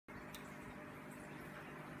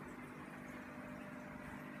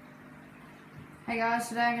Hey guys,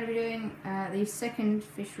 today I'm going to be doing the second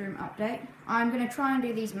fish room update. I'm going to try and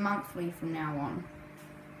do these monthly from now on,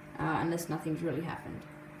 unless nothing's really happened.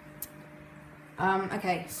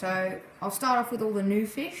 Okay, so I'll start off with all the new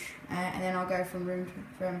fish, and then I'll go from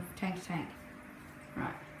tank to tank.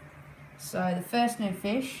 Right, so the first new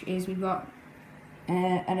fish is we've got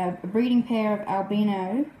a breeding pair of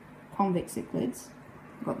albino convict cichlids.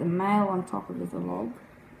 We've got the male on top of the log,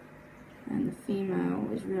 and the female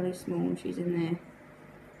is really small and she's in there.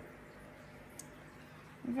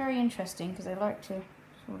 Very interesting because they like to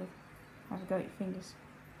sort of have a go at your fingers.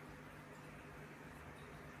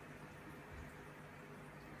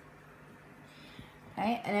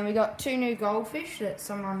 Okay, and then we got two new goldfish that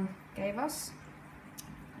someone gave us,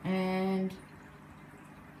 and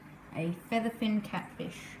a featherfin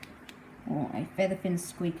catfish, or a featherfin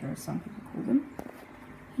squeaker as some people call them.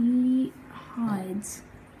 He hides.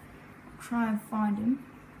 Try and find him.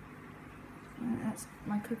 That's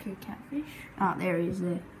my cuckoo catfish. Ah, there he is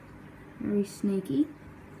there. Very sneaky.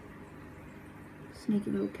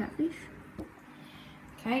 Sneaky little catfish.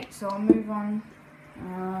 Okay, so I'll move on.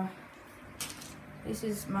 This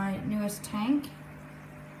is my newest tank.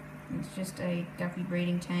 It's just a guppy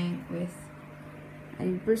breeding tank with a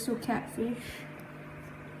bristle catfish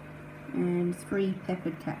and 3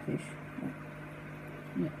 peppered catfish.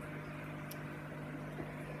 Yep.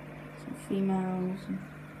 Females.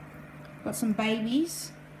 Got some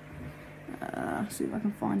babies. See if I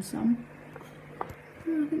can find some.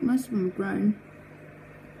 I think most of them are grown.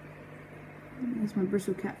 There's my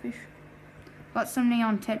bristle catfish. Got some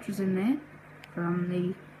neon tetras in there from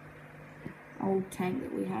the old tank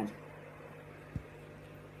that we had.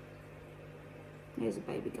 There's a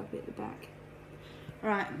baby guppy at the back.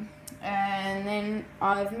 Right, and then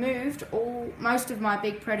I've moved most of my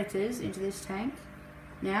big predators into this tank.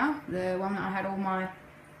 Now, the one that I had all my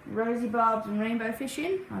rosy barbs and rainbow fish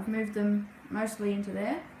in, I've moved them mostly into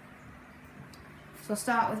there. So I'll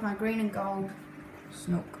start with my green and gold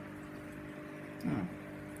snook. Oh,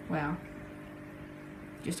 wow.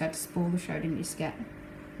 Just had to spoil the show, didn't you, Scat?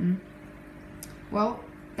 Well,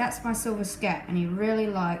 that's my silver scat, and he really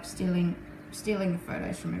likes stealing the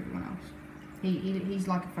photos from everyone else. He's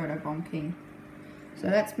like a photo bomb king.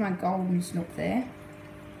 So that's my golden snook there.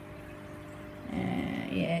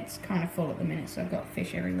 Yeah, it's kind of full at the minute, so I've got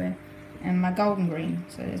fish everywhere. And my golden green,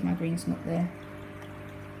 so there's my green snook there.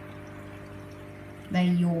 They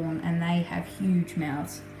yawn and they have huge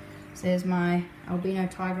mouths. So there's my albino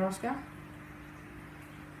tiger Oscar.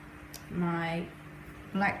 My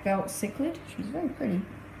black belt cichlid, she's very pretty.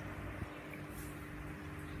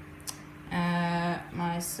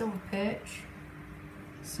 My silver perch,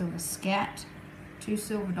 silver scat, 2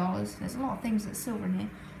 silver dollars. There's a lot of things that's silver in here.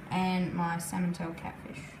 And my salmon tail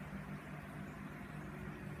catfish.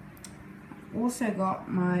 Also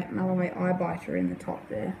got my Malaway eye biter in the top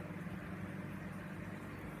there.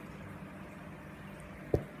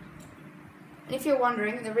 And if you're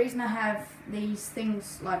wondering, the reason I have these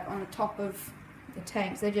things like on the top of the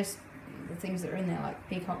tanks, they're just the things that are in there, like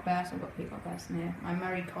peacock bass. I've got peacock bass in there. My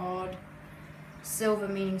Murray cod, silver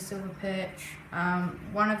meaning silver perch.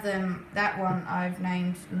 One of them, that one I've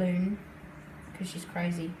named Loon, because she's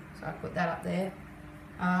crazy, so I put that up there.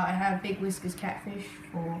 I have big whiskers catfish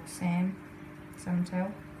for Sam, salmon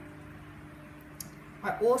tail.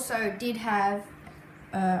 I also did have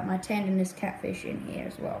my tenderness catfish in here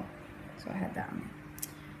as well, so I had that on there.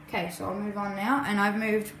 Okay, so I'll move on now, and I've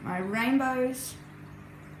moved my rainbows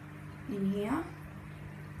in here.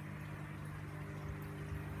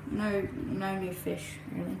 No new fish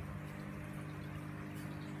really.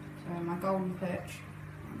 So my golden perch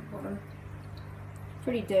on the bottom.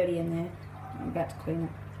 Pretty dirty in there. I'm about to clean it.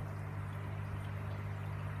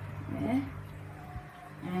 There.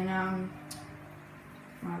 And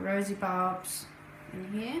my rosy barbs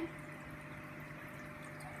in here.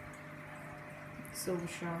 Silver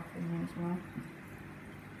shark in there as well.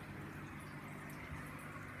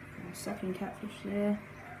 My sucking catfish there.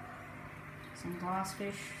 Some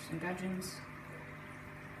glassfish, some gudgeons.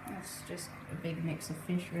 That's just a big mix of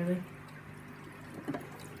fish really.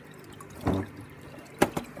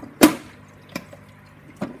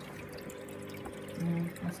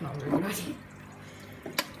 That's not really good.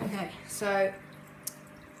 Okay, so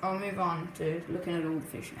I'll move on to looking at all the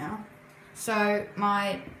fish now. So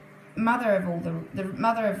my mother of the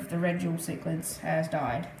mother of the red jewel cichlids has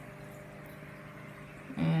died,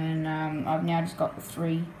 and I've now just got the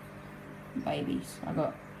 3 babies. I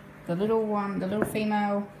got the little one, the little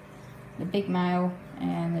female, the big male,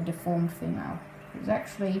 and the deformed female. It was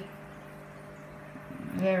actually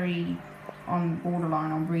very on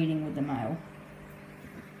borderline on breeding with the male.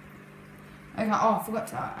 Okay, oh, I forgot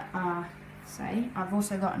to say, I've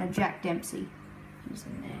also gotten a Jack Dempsey. He's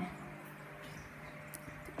in there.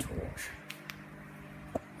 The torch.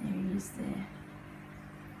 There he is there.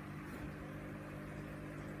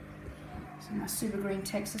 So my super green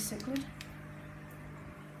Texas cichlid.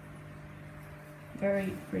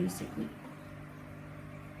 Very pretty cichlid.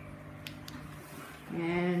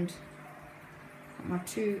 And my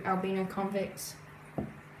 2 albino convicts.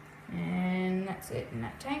 And that's it in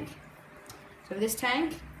that tank. So this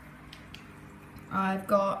tank, I've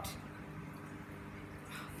got,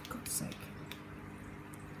 for God's sake,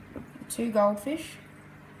 2 goldfish.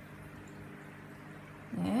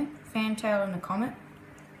 There, fantail and a comet.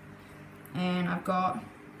 And I've got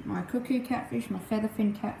my cuckoo catfish, my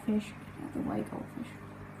featherfin catfish, out of the way goldfish.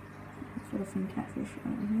 Featherfin catfish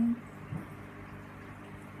over here.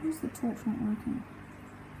 Where's the torch not working?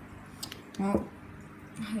 Well,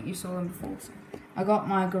 I think you saw them before. So I got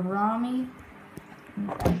my gourami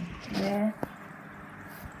there.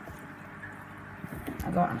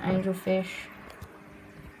 I got an angelfish.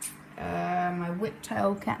 My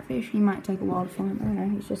whiptail catfish. He might take a while to find. I don't know.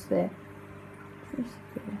 He's just there. Just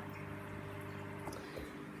there.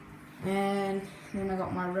 And then I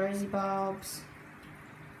got my rosy bulbs.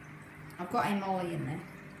 I've got a molly in there.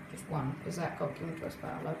 Just one, because that got given to us by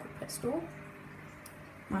our local pet store.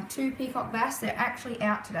 My 2 peacock bass, they're actually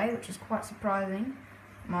out today, which is quite surprising.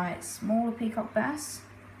 My smaller peacock bass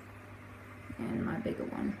and my bigger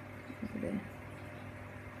one over there.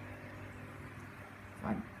 If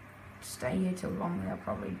I stay here till long, they'll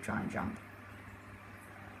probably try and jump.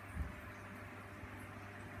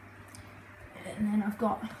 And then I've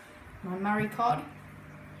got my Murray cod.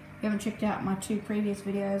 If you haven't checked out my 2 previous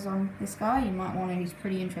videos on this guy, you might want to. He's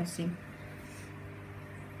pretty interesting.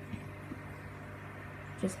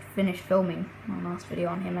 Just finished filming my last video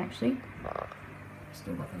on him actually.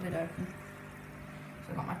 Still got the lid open.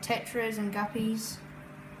 So I got my tetras and guppies,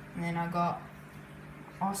 and then I got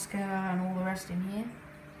Oscar and all the rest in here.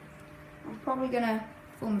 I'm probably gonna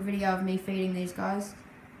film a video of me feeding these guys.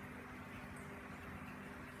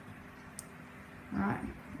 Alright,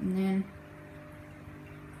 and then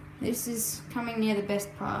this is coming near the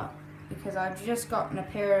best part, because I've just gotten a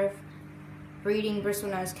pair of breeding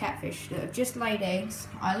bristlenose catfish that have just laid eggs.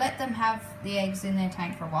 I let them have the eggs in their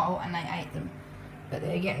tank for a while and they ate them, but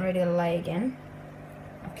they're getting ready to lay again.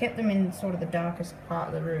 I've kept them in sort of the darkest part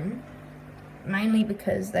of the room, mainly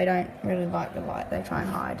because they don't really like the light. They try and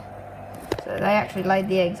hide. So they actually laid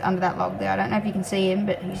the eggs under that log there. I don't know if you can see him,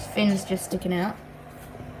 but his fin's just sticking out.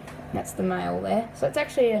 That's the male there. So it's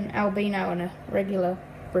actually an albino and a regular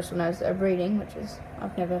bristlenose that are breeding, which is,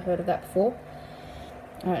 I've never heard of that before.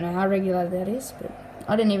 I don't know how regular that is, but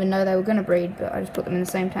I didn't even know they were going to breed, but I just put them in the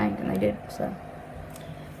same tank and they did. So,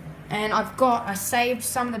 and I saved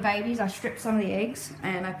some of the babies, I stripped some of the eggs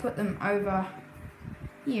and I put them over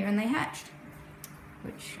here and they hatched,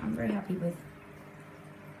 which I'm very happy with.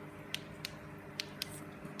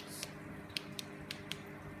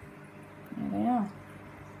 There they are.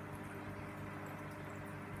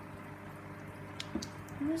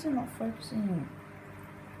 Why is it not focusing?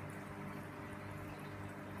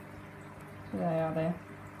 There they are there.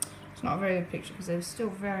 It's not a very good picture because they're still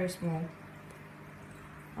very small.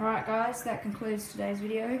 Alright guys, that concludes today's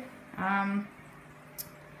video.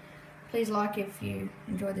 Please like if you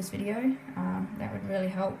enjoyed this video. That would really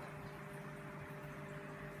help.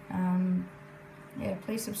 Yeah,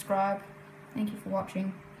 please subscribe. Thank you for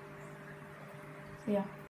watching. See ya.